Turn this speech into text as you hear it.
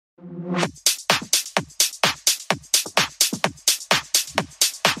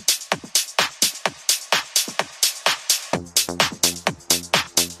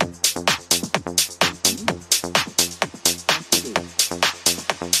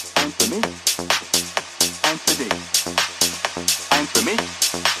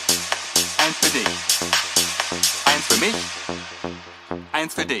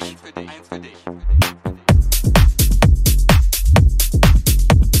Eins für dich.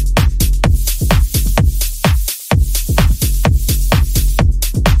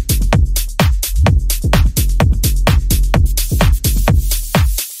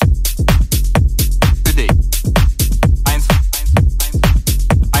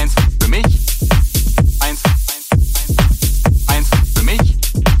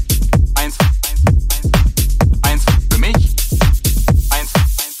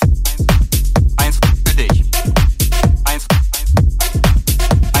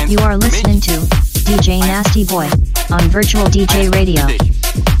 You are listening to DJ Nasty Boy on Virtual DJ Radio.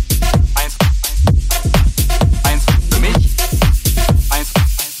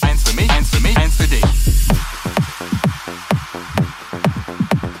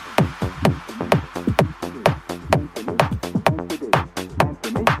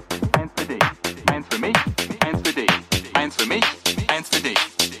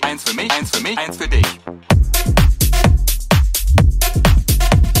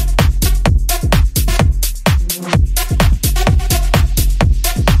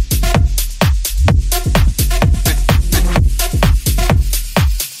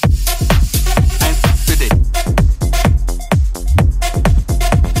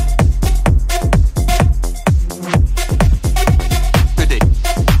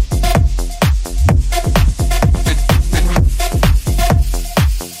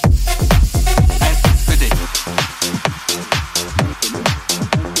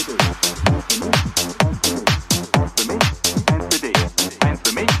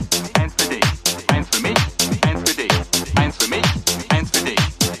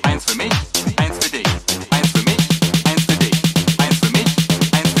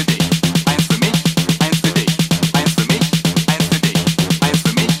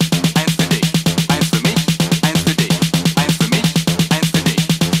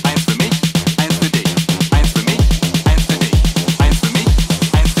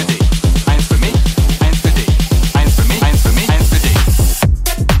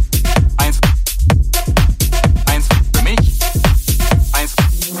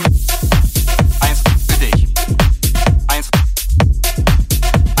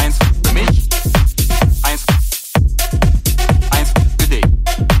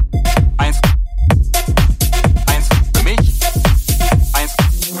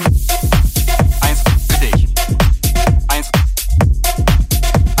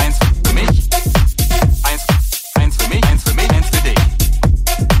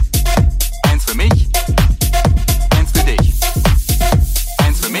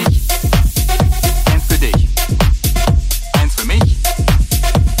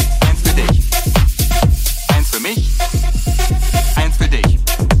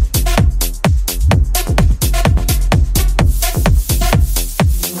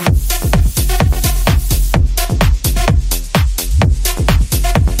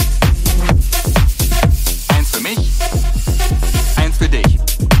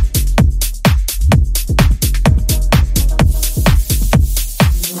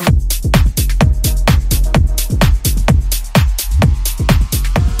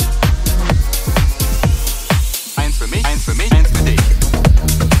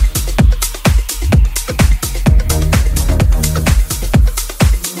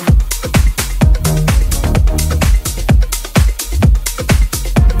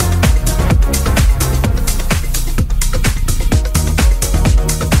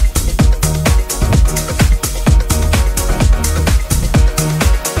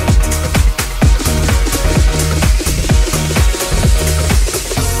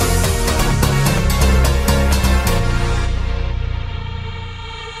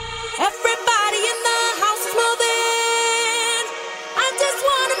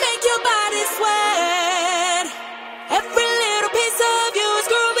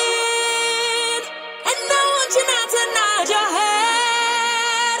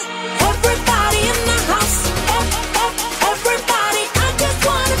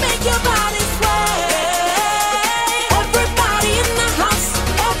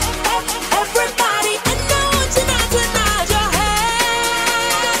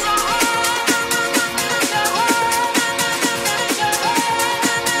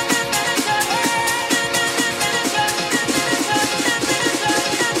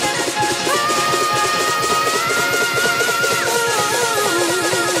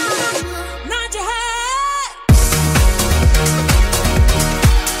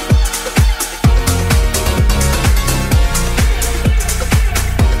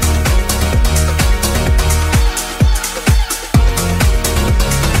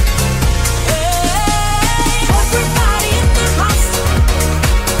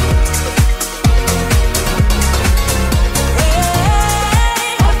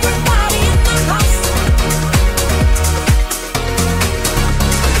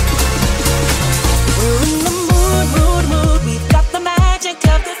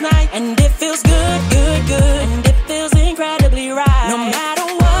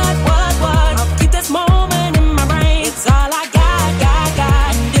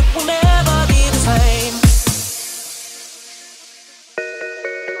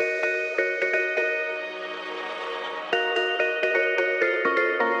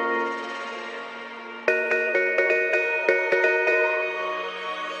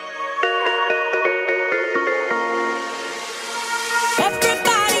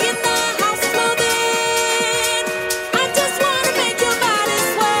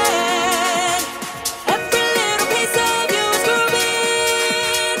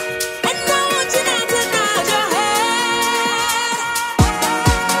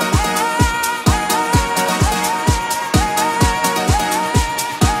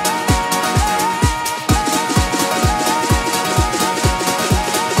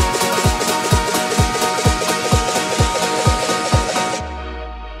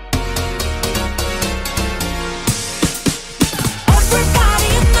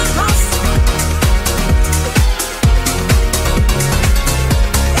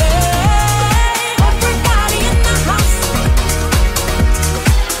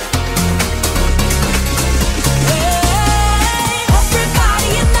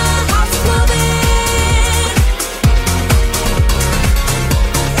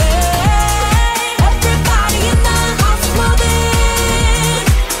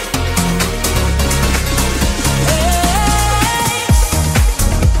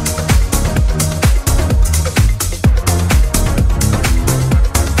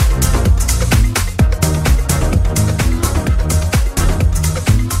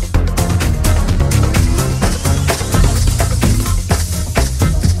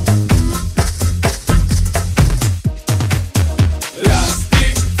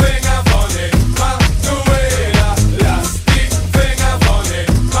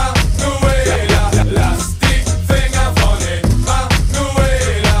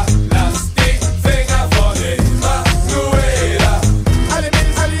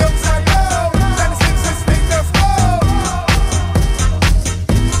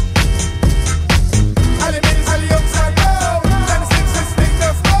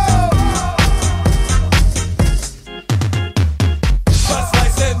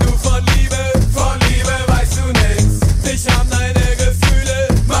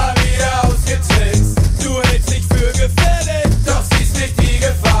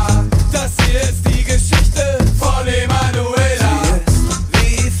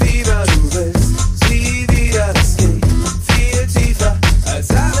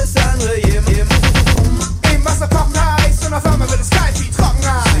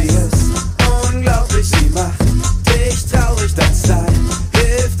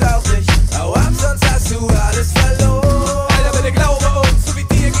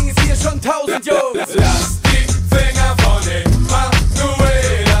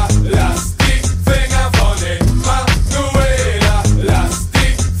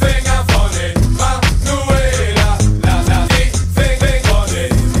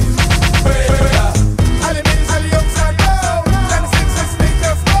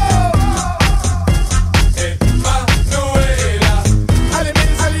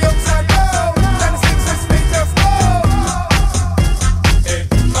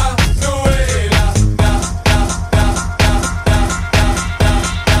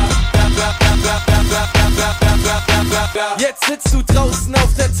 Jetzt sitzt du draußen auf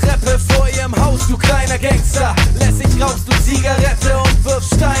der Treppe vor ihrem Haus, du kleiner Gangster. Lässig rauchst du Zigarette und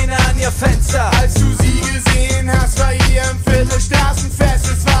wirfst Steine an ihr Fenster. Als du sie gesehen hast, war ihr im Viertel Straßenfest.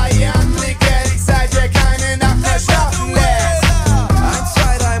 Es war ihr Anblick, ehrlich, seit ihr keine Nacht mehr schlafen lässt. 1,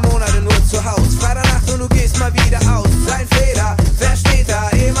 2, 3 Monate nur zu Haus, Freitagnacht und du gehst mal wieder aus. Dein Fehler, wer steht da?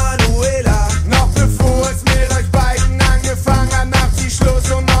 Emanuela. Noch bevor es mit euch beiden angefangen hat, macht sie Schluss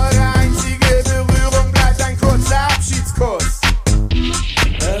und eure einzige Berührung bleibt ein kurzer Abschiedskuss.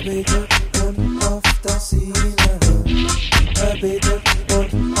 Er betet und hofft, dass sie ihn erhört. Er betet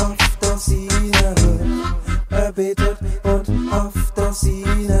und hofft, dass sie ihn erhört. Er betet und hofft, dass sie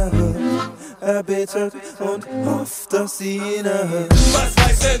ihn erhört. Er betet und hofft, dass sie ihn erhört. Was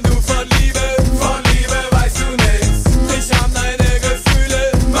weißt denn du von Liebe? Von Liebe weißt du nichts. Ich hab deine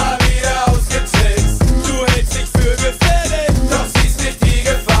Gefühle mal wieder ausgetrickst. Du hältst dich für gefährlich, doch siehst nicht die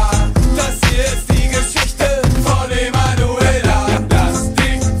Gefahr. Das hier ist die Geschichte von Emanuela. Lass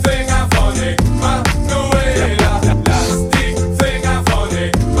die Finger von Emanuela. Lass die Finger von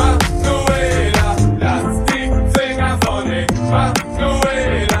Emanuela. Lass die Finger von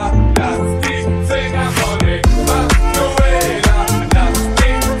Emanuela. Lass die Finger von Emanuela. Lass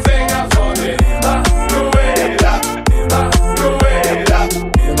die Finger von Emanuela. Emanuela.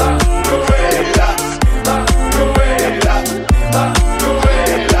 Emanuela. Emanuela.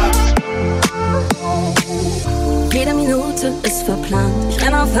 Emanuela. Jede Minute ist verplant. Ich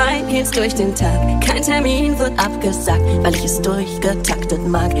renn auf High Heels durch den Tag. Kein Termin wird abgesagt, weil ich es durchgetaktet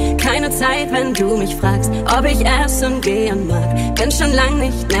mag. Keine Zeit, wenn du mich fragst, ob ich essen gehen mag. Bin schon lang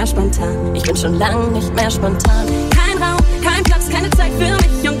nicht mehr spontan. Ich bin schon lang nicht mehr spontan. Kein Raum, kein Platz, keine Zeit für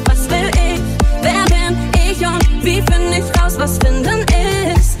mich. Und was will ich? Wer bin ich und wie finde ich raus, was finden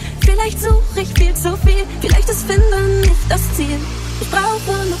ist? Vielleicht suche ich viel zu viel. Vielleicht ist Finden nicht das Ziel. Ich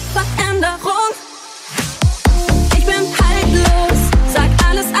brauche noch Veränderung. Ich bin haltlos, sag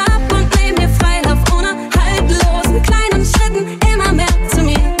alles ab und nehm mir Freilauf ohne haltlos. Mit kleinen Schritten immer mehr zu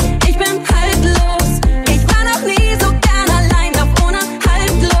mir. Ich bin haltlos, ich war noch nie so gern allein. Lauf ohne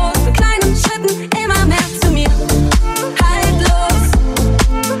haltlos, mit kleinen Schritten immer mehr zu mir. Haltlos,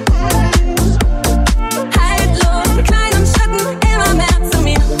 haltlos, mit kleinen Schritten immer mehr zu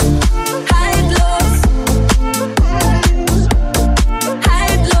mir. Haltlos,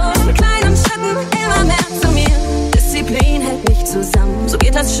 haltlos, mit kleinen Schritten immer mehr zu mir. Disziplin hält mich zusammen, so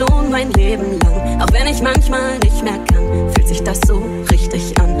geht das schon mein Leben lang. Auch wenn ich manchmal nicht mehr kann, fühlt sich das so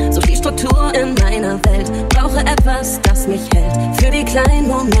richtig an. So viel Struktur in meiner Welt, brauche etwas, das mich hält. Für die kleinen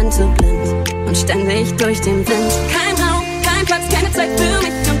Momente blind und ständig durch den Wind. Kein Raum, kein Platz, keine Zeit für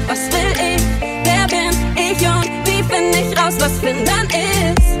mich. Und was will ich? Wer bin ich und wie finde ich raus, was Finden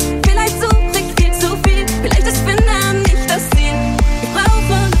ist? Vielleicht suche ich viel zu viel, vielleicht ist Finden nicht das Ziel. Ich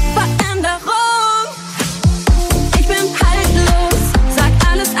brauche Veränderung. Ich bin haltlos, sag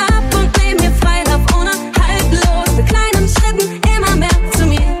alles ab und nehm mir Freilauf ohne haltlos. Mit kleinen Schritten immer mehr zu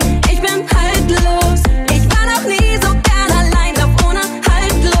mir. Ich bin haltlos, ich war noch nie so gern allein. Lauf ohne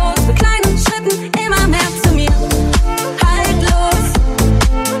haltlos, mit kleinen Schritten immer mehr zu mir.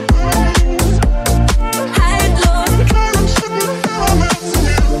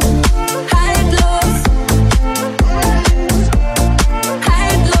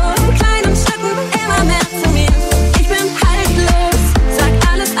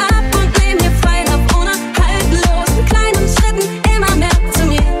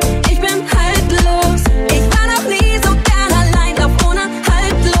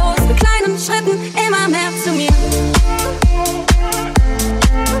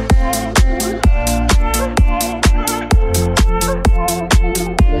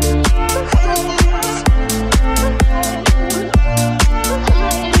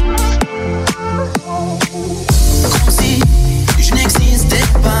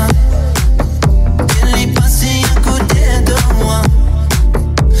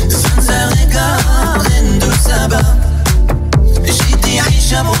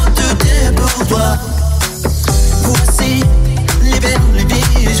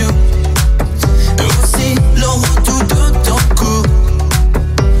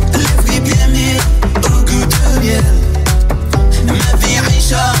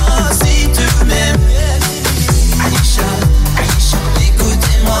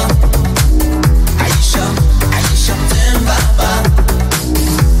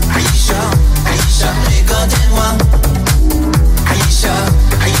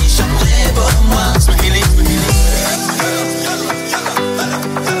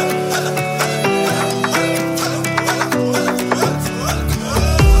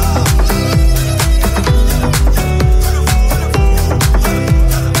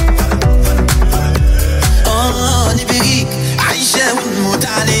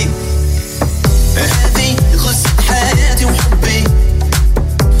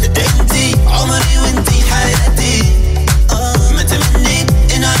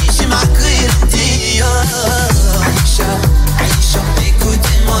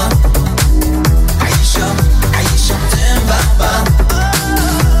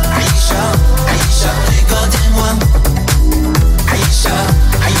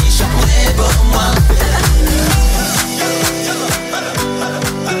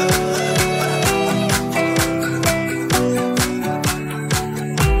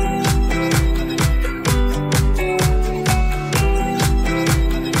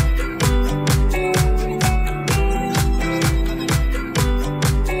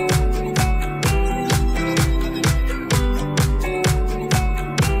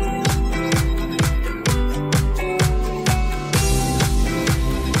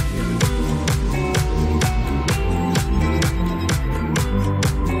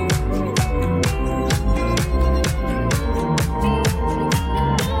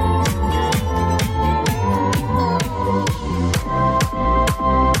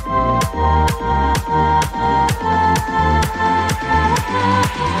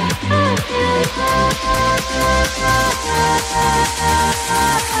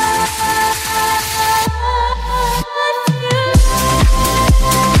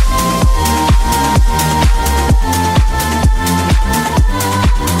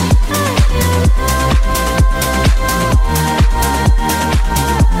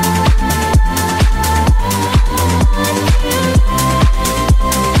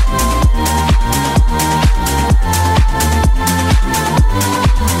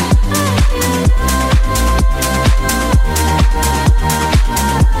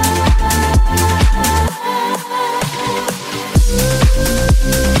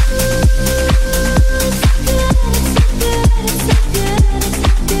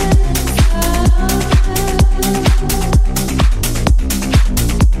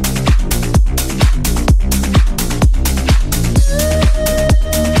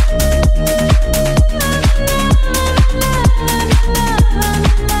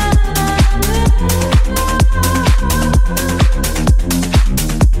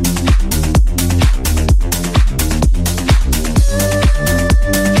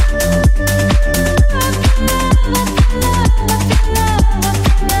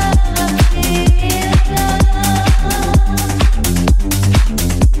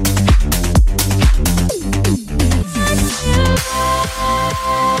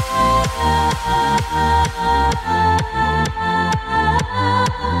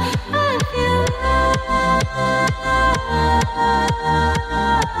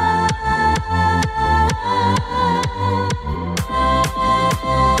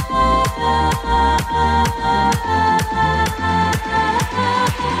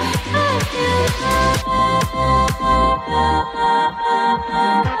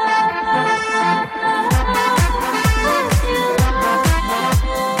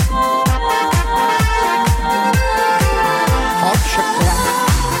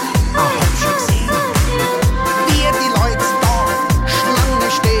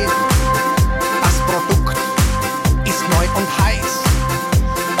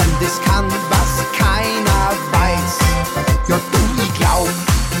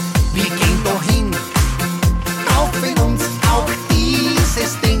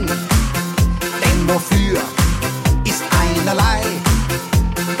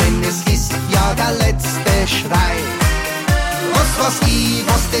 Geschrei. Was ich,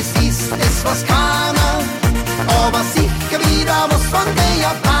 was das ist, das was keiner, aber sicher wieder was von den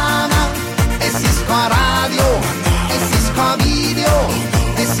Japaner. Es ist kein Radio, es ist kein Video,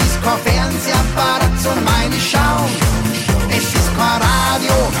 es ist kein Fernsehapparat zum meine schauen. Es ist kein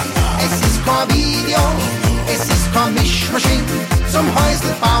Radio, es ist kein Video, es ist kein Mischmaschine zum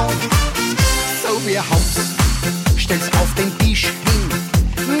Häusl bauen. So wie Haus, stell's auf den Tisch hin,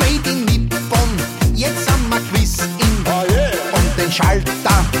 made in Nippon, jetzt haben wir Quiz in. Und den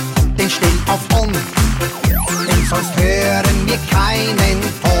Schalter, den stell auf On, denn sonst hören wir keinen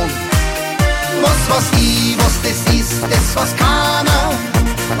Ton. Was ich, was das ist, das was keiner,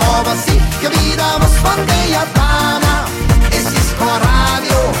 aber sicher wieder was von den Japaner. Es ist kein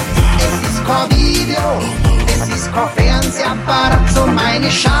Radio, es ist kein Video, es ist kein Fernsehapparat zum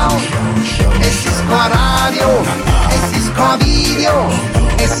meine schauen. Es ist kein Radio, es ist kein Video,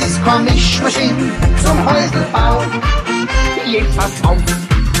 es ist kein Mischmaschine zum Häusl bauen. Jetzt passt auf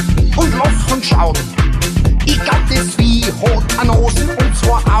und los und schaut. Ich glaub das wie hat an Nosen und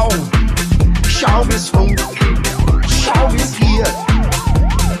zwei Augen. Schau wie's funkt, schau wie's hier.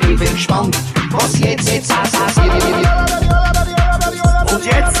 Ich bin gespannt, was jetzt passiert. Und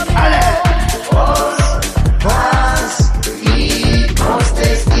jetzt alle! Was ich, was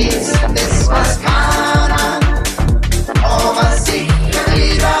das ist, das was keiner, aber sicher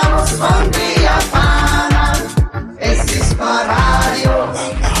wieder was von den Japanern. Es ist kein Radio,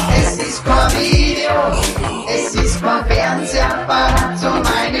 es ist kein Video, es ist kein Fernsehapparat zum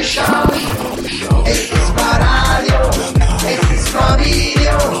meine Schau. Es ist kein Radio, es ist kein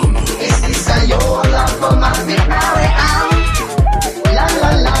Video, es ist ein Jola von Macht mit Nahe an. La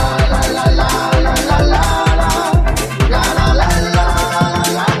la la la la la la la la la la la la la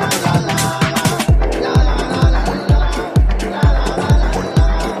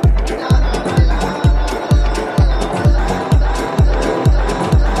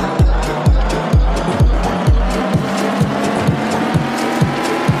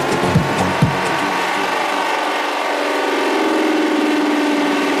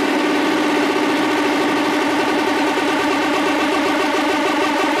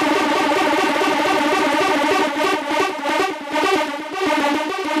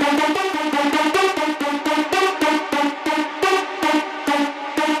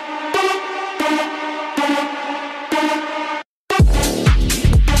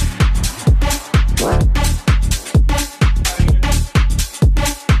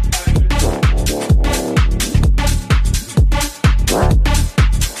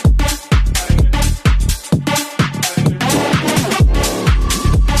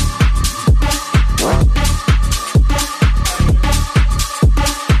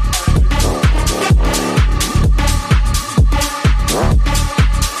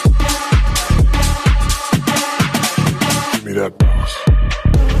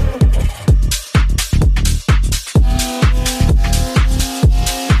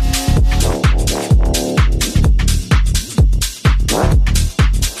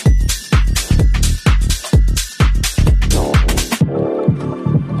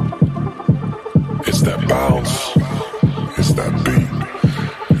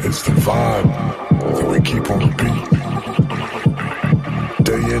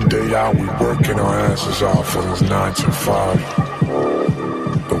off and it's 9 to 5.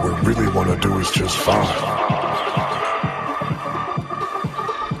 But what we really want to do is just 5.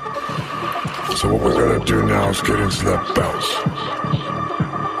 So what we're gonna do now is get into that bounce.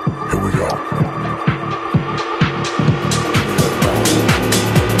 Here we go.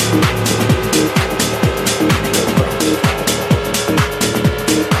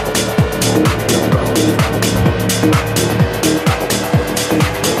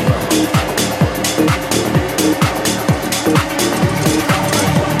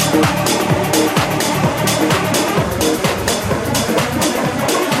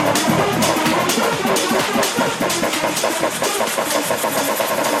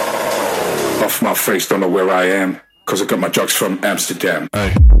 My face, don't know where I am, cause I got my drugs from Amsterdam.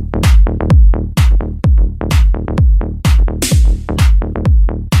 Hey.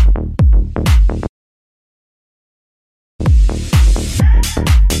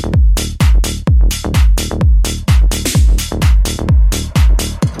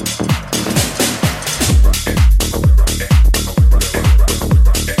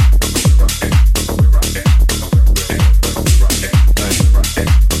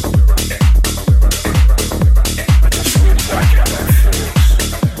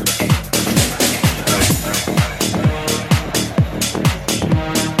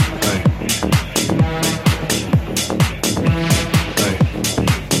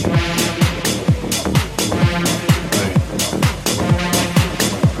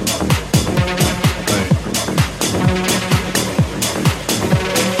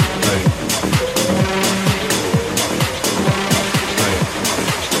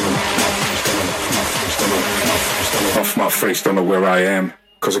 freaks don't know where I am,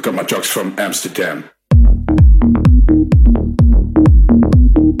 cause I got my drugs from Amsterdam.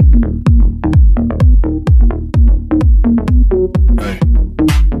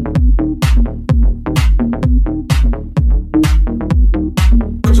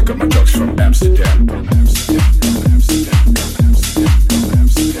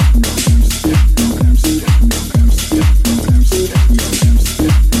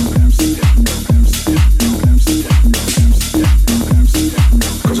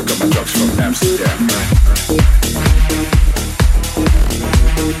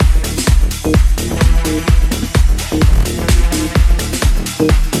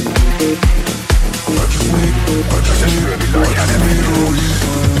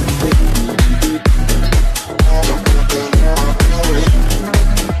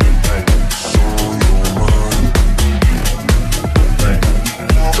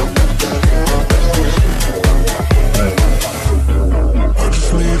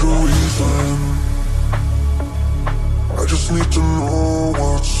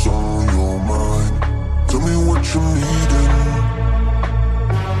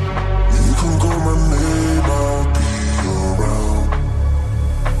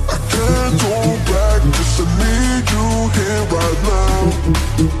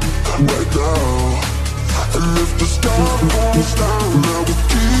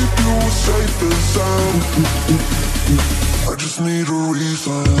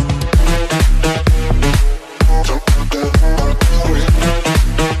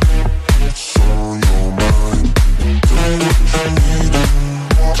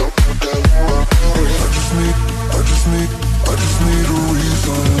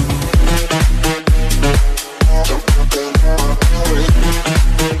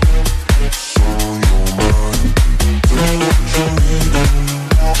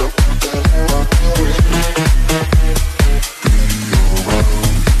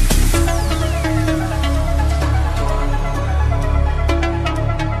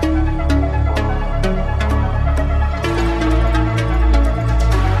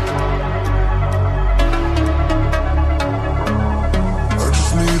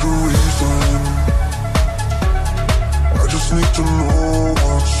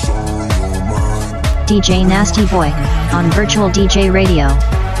 DJ Nasty Boy, on Virtual DJ Radio.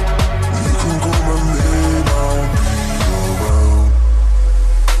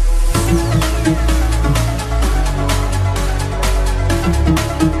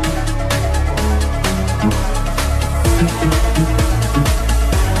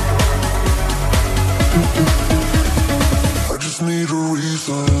 I just need a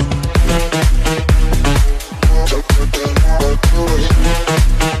reason.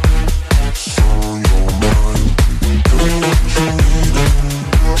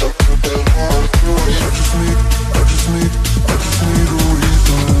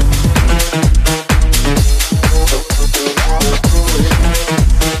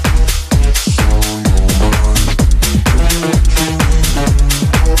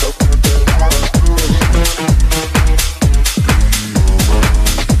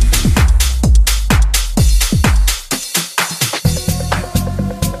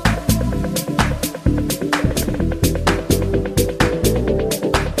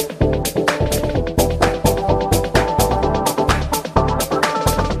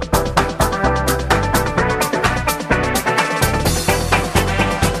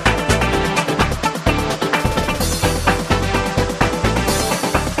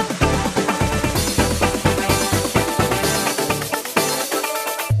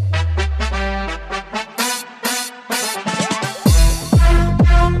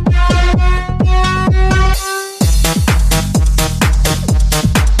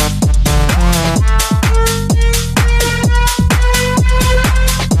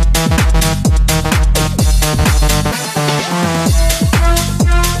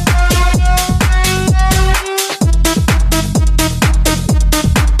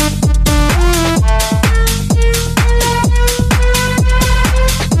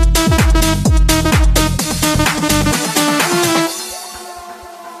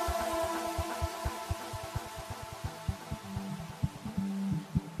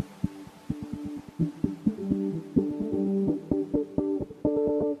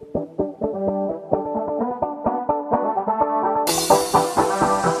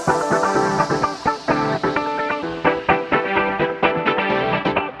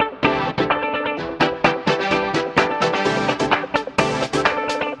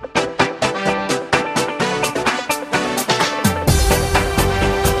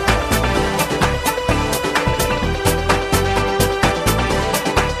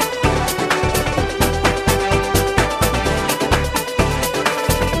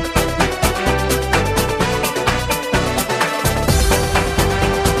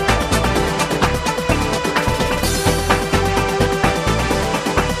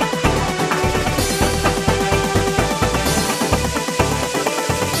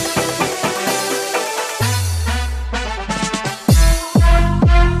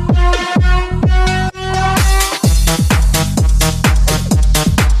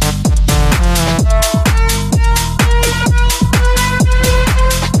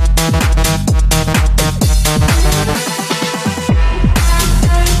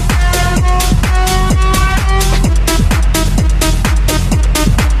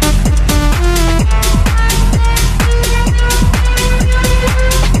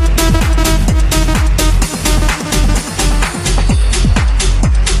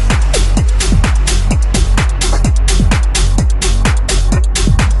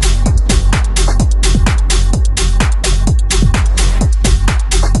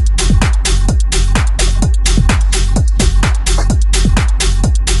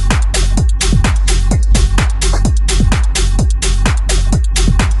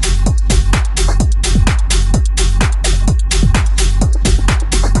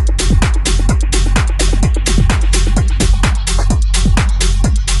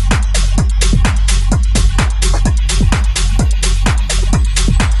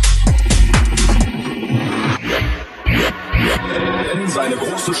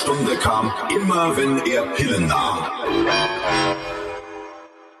 große Stunde kam, immer wenn er Pillen nahm.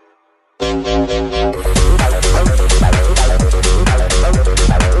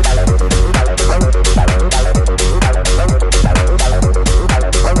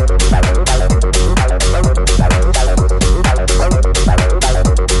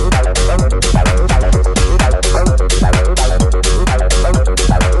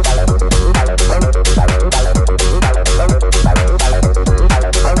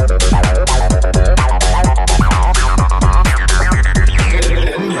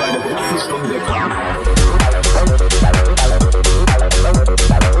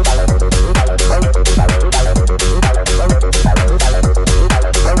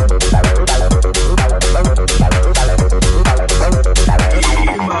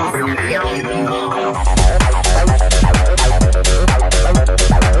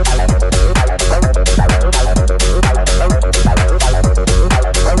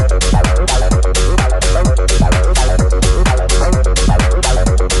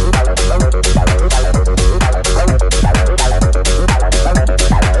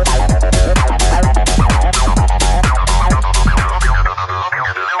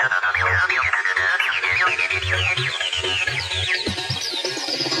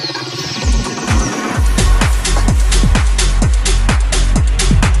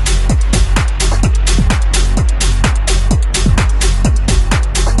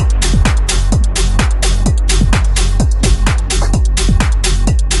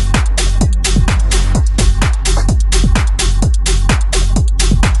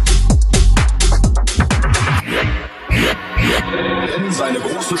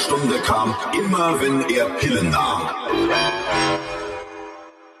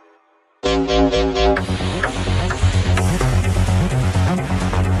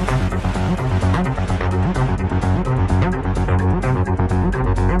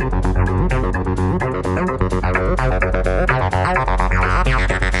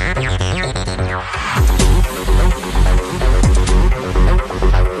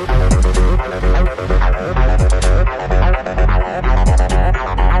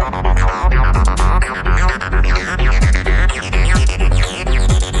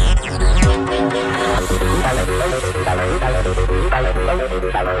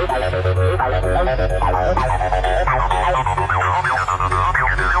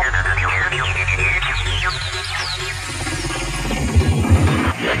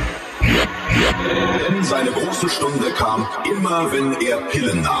 Denn seine große Stunde kam, immer wenn er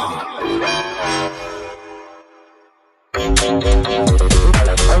Pillen nahm.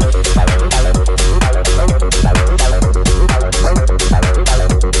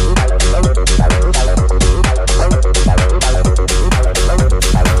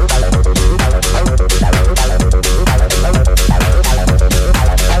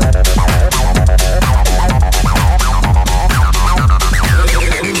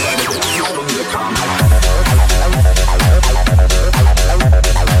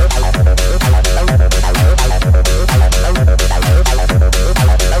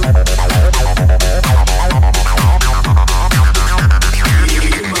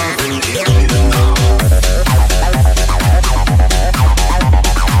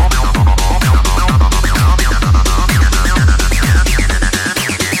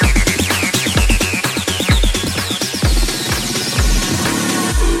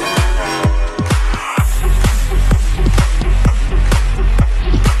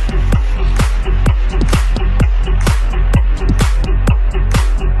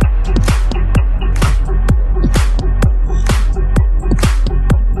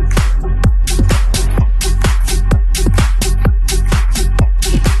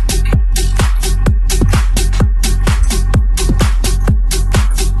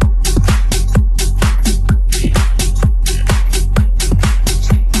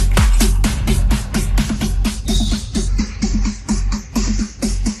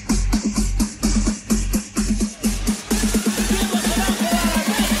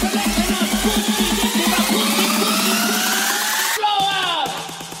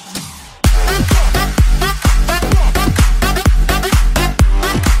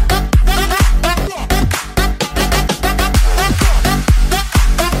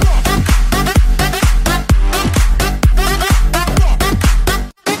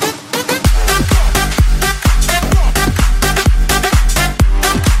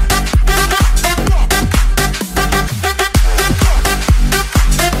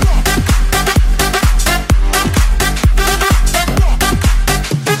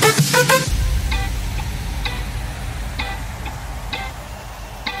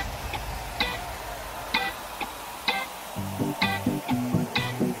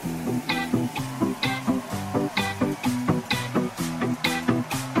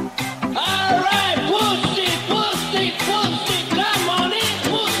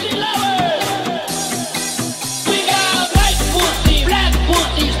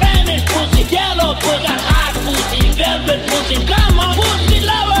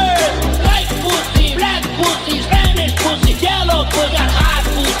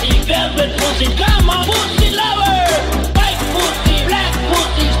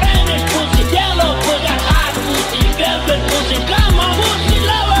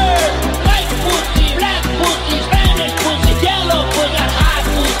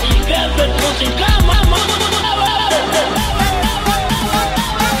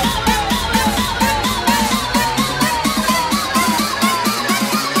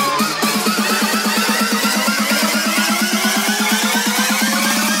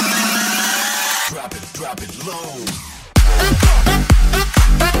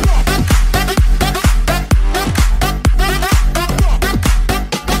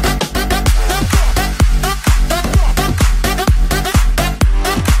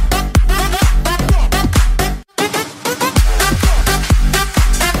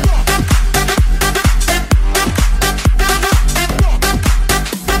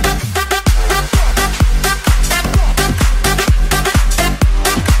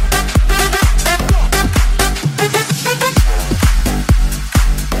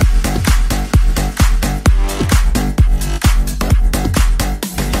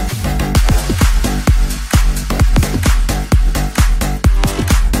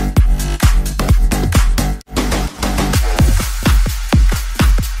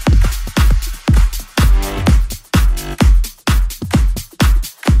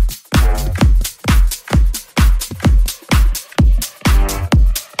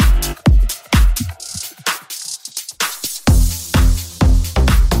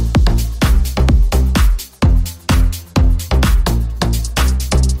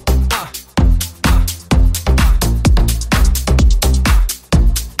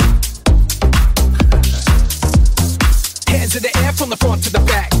 front to the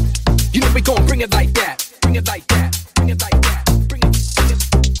back. You know we gon' bring it like that. Bring it like that. Bring it like that. Bring it.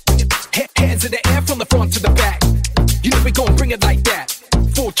 Hands in the air from the front to the back. You know we gon' bring it like that.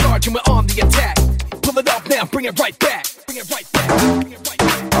 Full charge and we're on the attack. Pull it up now, bring it right back. Bring it right back. Bring it right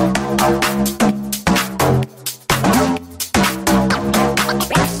back.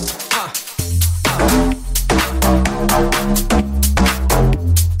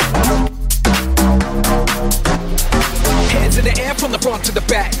 Hands in the air from the front to the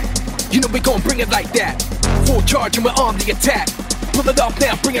back. You know we gon' bring it like that. Full charge and we're on the attack. Pull it up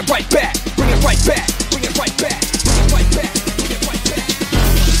now, bring it right back. Bring it right back. Bring it right back. Bring it right back. Bring it right back.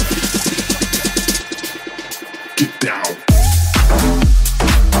 Get down.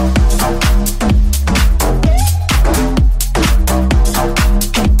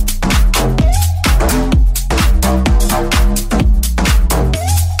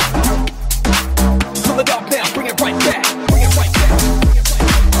 Pull it up now, bring it right back. Bring it right back.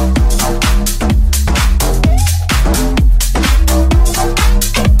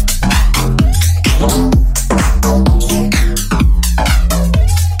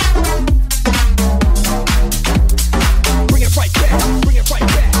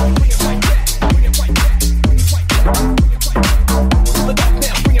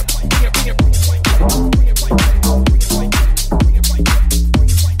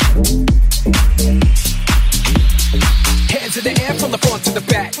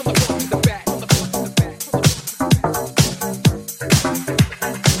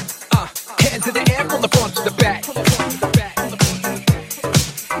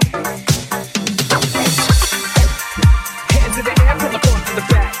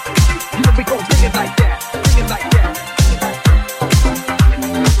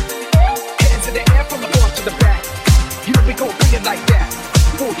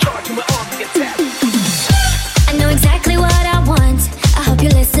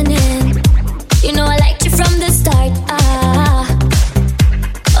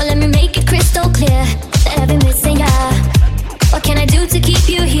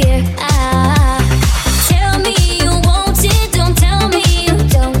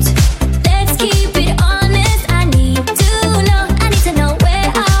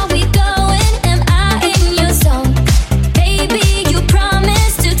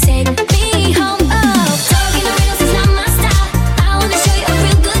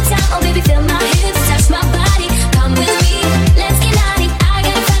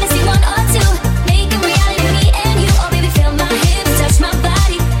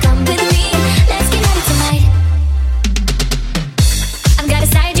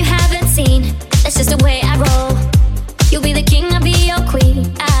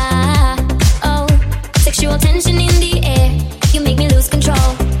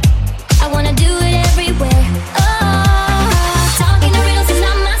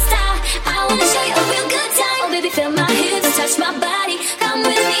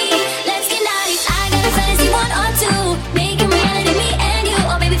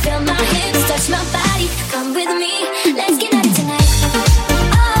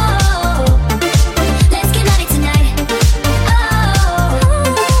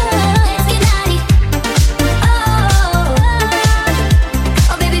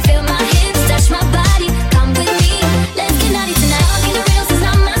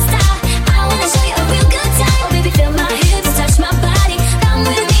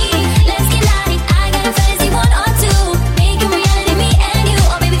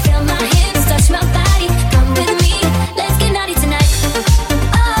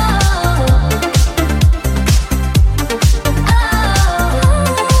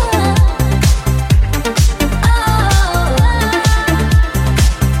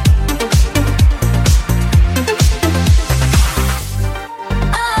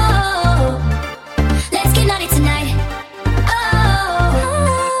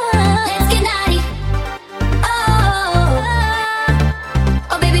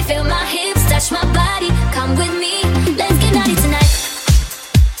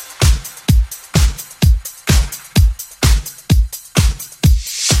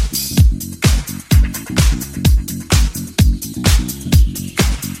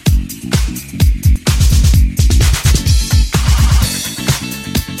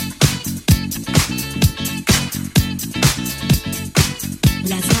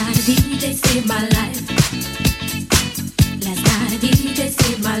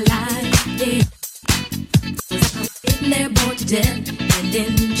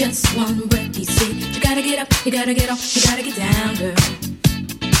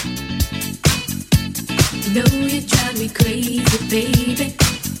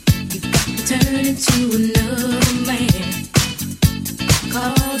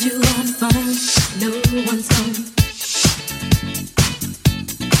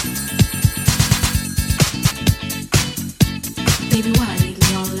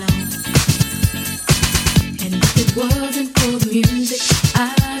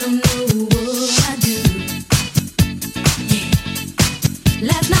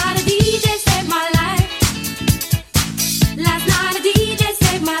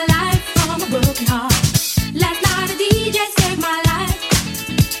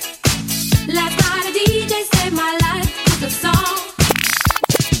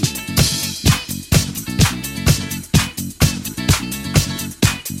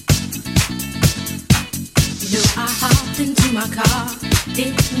 my car,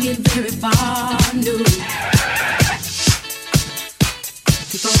 didn't get very far, no.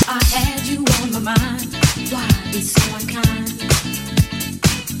 Before I had you on my mind, why be so unkind?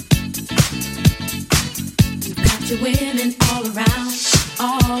 You've got your women all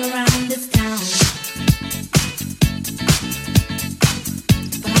around this town.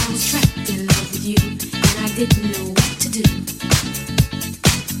 But I was trapped in love with you, and I didn't know what to do.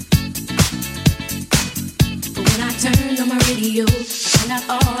 But when I turned on my radio, I found out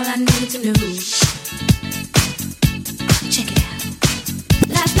all I needed to know. Check it out.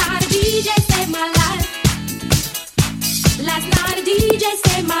 Last night a DJ saved my life. Last night a DJ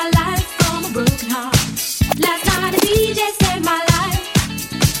saved my life from a broken heart. Last night a DJ saved my life.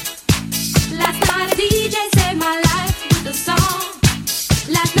 Last night a DJ saved my life with a song.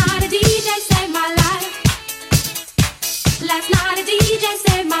 Last night a DJ saved my life. Last night a DJ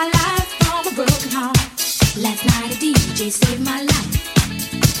saved my life from a broken heart. Last night a DJ saved my life.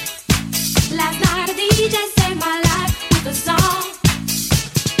 Last night a DJ saved my life with a song.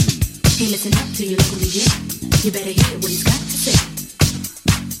 Hey, listen up to your local DJ. You better hear what he's got to say.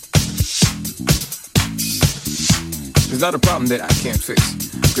 There's not a problem that I can't fix,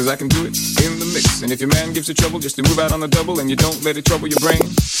 cause I can do it in the mix. And if your man gives you trouble, just to move out on the double, and you don't let it trouble your brain,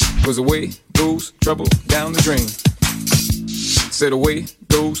 cause away goes trouble down the drain. Said away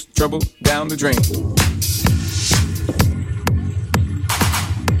goes trouble down the drain.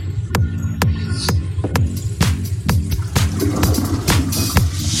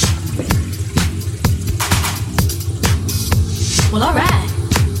 Well, alright.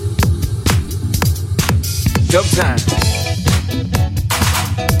 Dub time.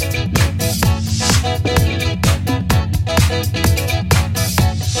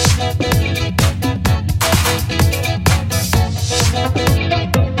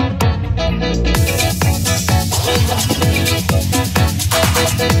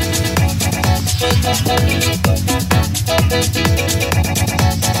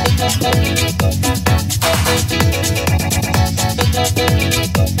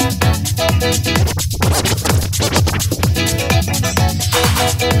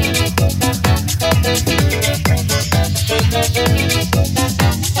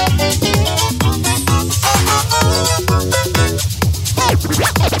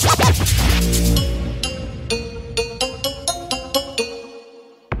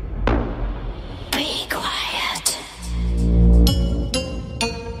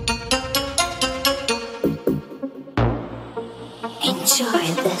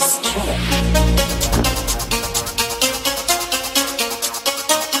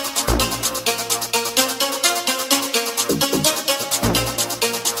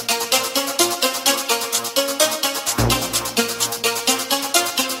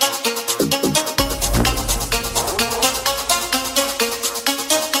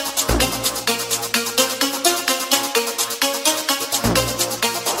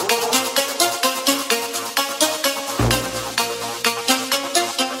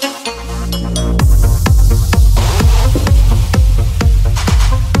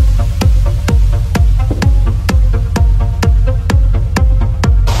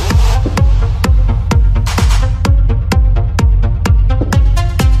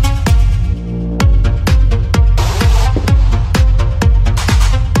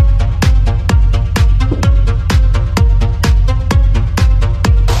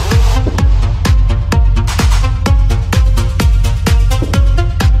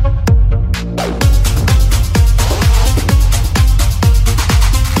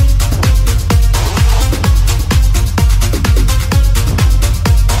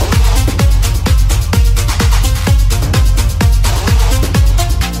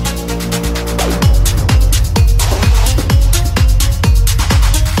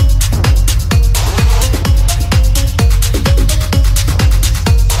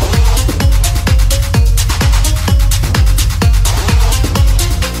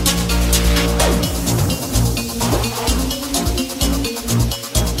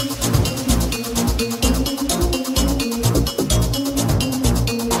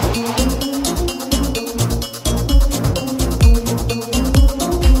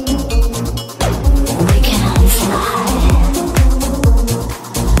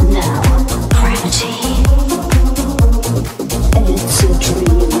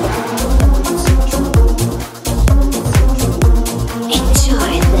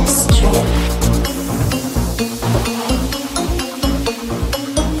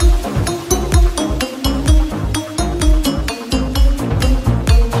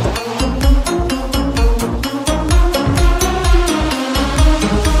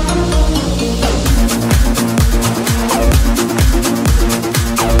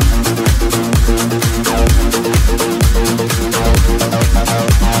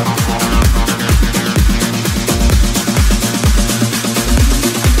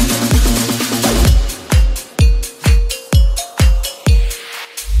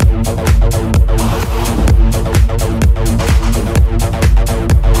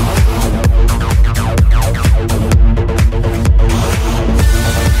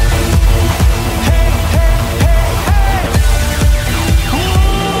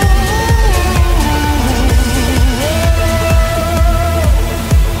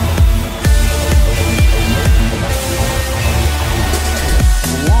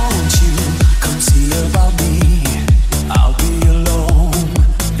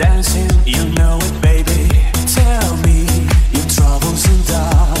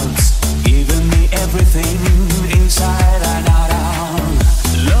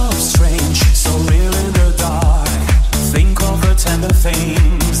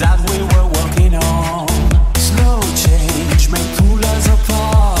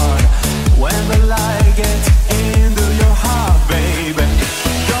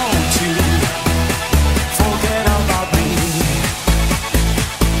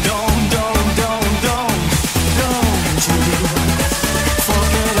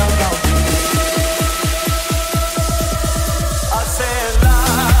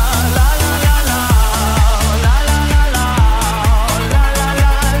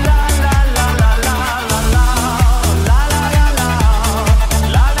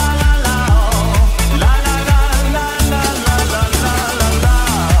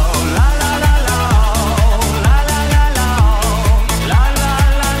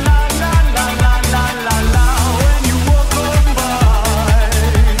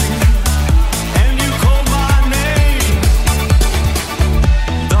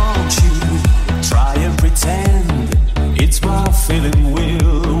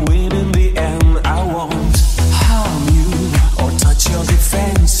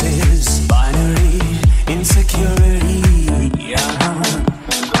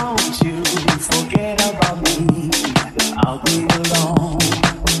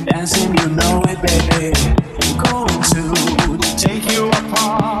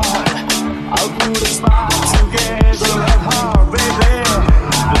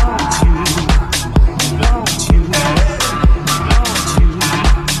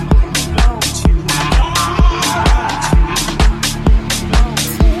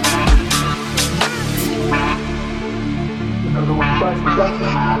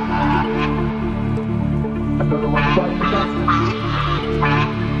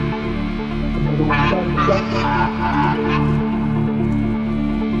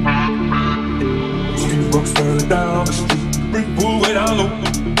 Bucks further down the street, bring pool way down low.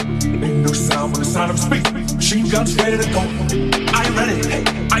 Ain't no sound but the sound of speed. Machine guns ready to go. Are you ready? Hey,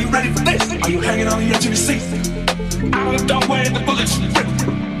 are you ready for this? Are you hanging on the edge of your seat? Out of the doorway, the bullets rip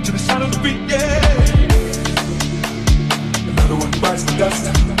to the sound of the beat. Yeah. Another one bites the dust.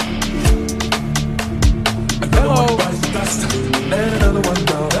 Another one bites the dust. And another one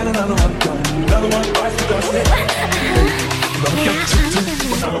down. And another one down. Another one bites the dust.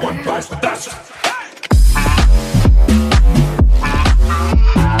 Another one bites the dust.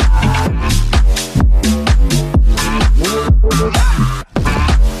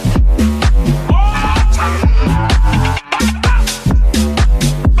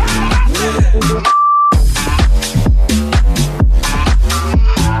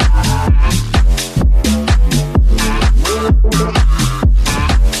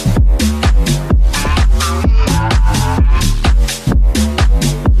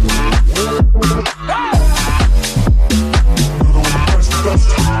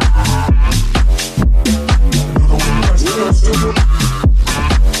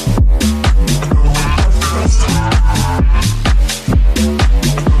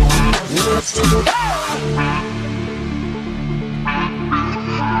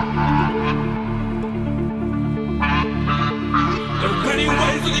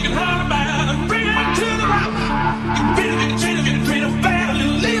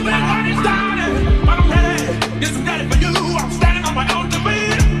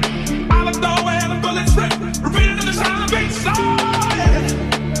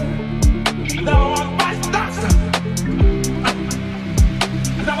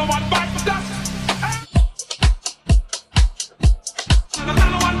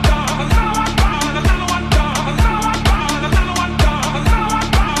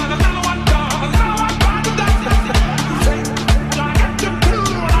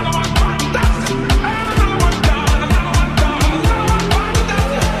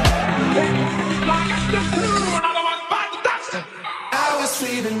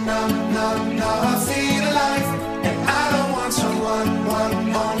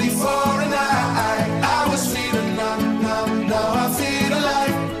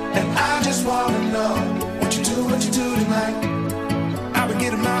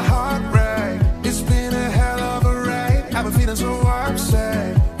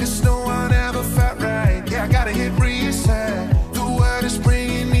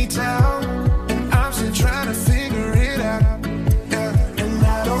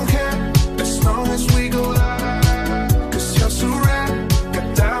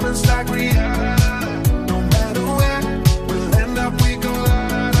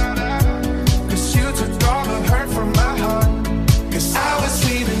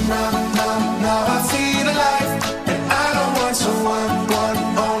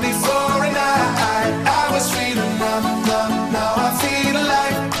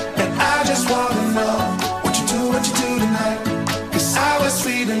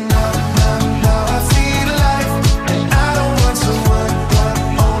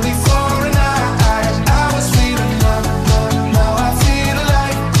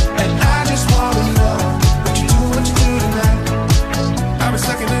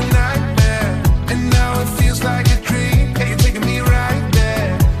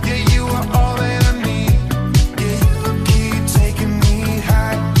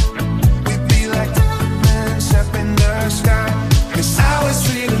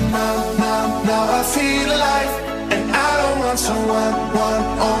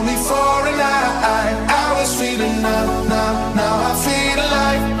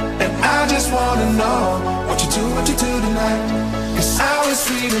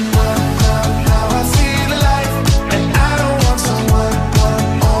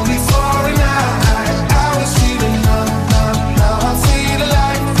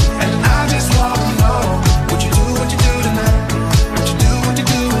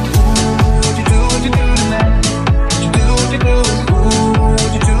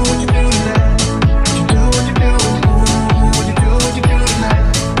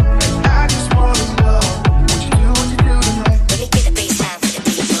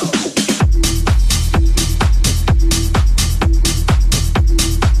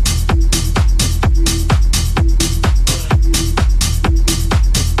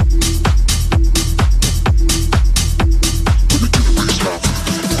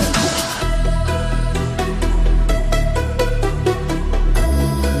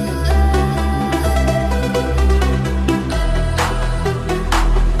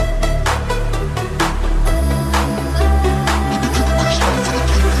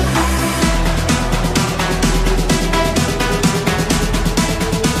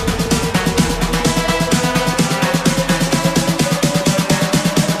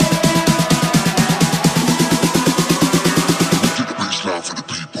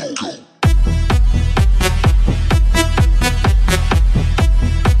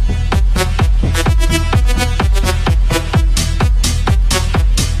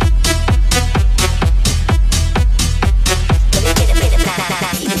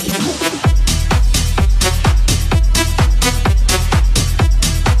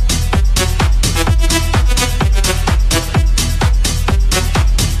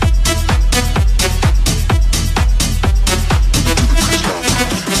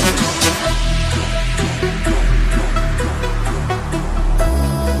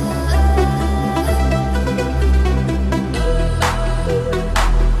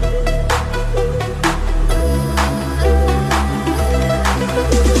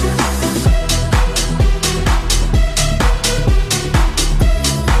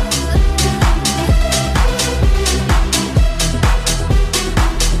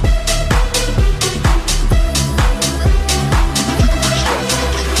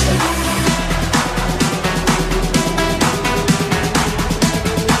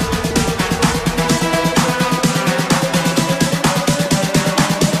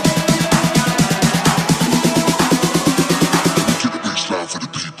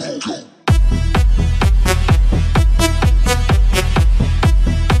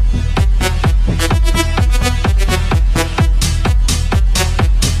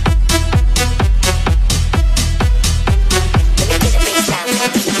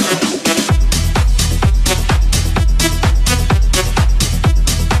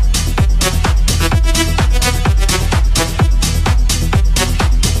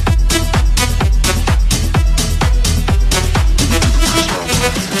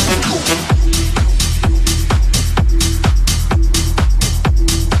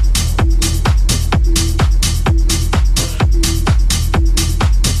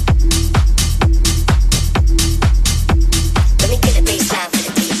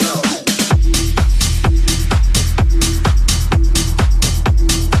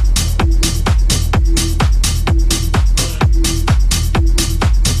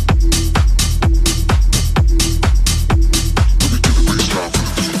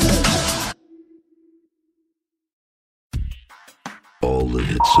 all the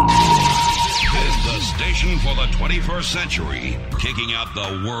hits and more. This is the station for the 21st century, kicking out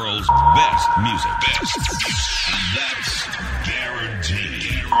the world's best music. That's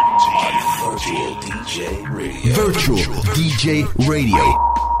guaranteed. On Virtual DJ Radio. Virtual DJ Radio.